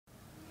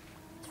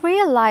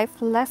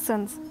Real-life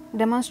lessons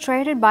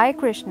demonstrated by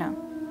Krishna.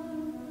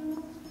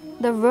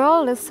 The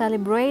world is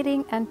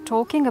celebrating and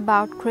talking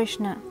about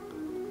Krishna,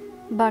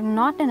 but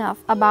not enough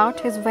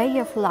about his way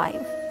of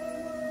life.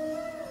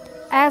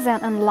 As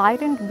an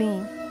enlightened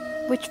being,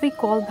 which we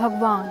call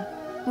Bhagwan,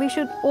 we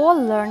should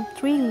all learn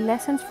 3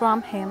 lessons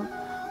from him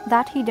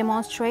that he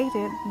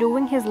demonstrated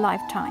during his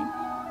lifetime.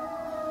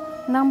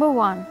 Number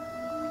 1,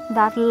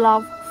 that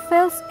love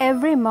fills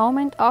every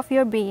moment of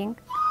your being,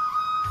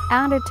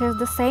 and it is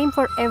the same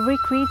for every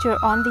creature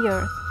on the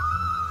earth.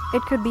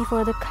 It could be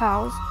for the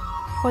cows,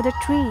 for the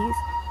trees,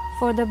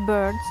 for the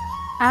birds,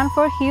 and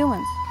for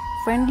humans,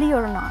 friendly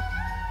or not.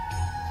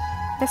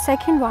 The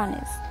second one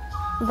is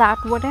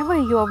that whatever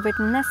you are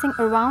witnessing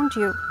around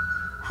you,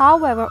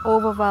 however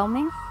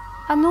overwhelming,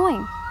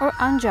 annoying, or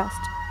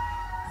unjust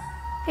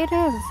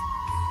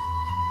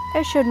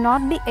it should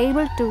not be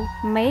able to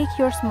make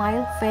your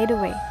smile fade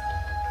away.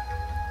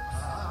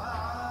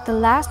 The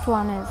last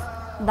one is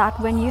that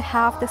when you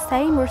have the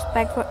same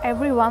respect for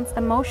everyone's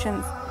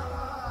emotions,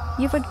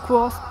 you would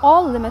cross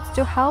all limits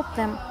to help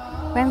them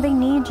when they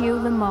need you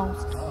the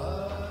most.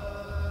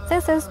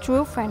 This is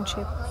true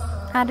friendship,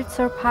 and it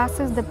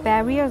surpasses the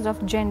barriers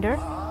of gender,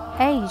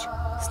 age,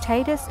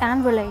 status,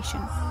 and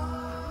relation.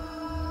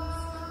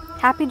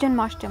 Happy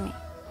Janmashtami!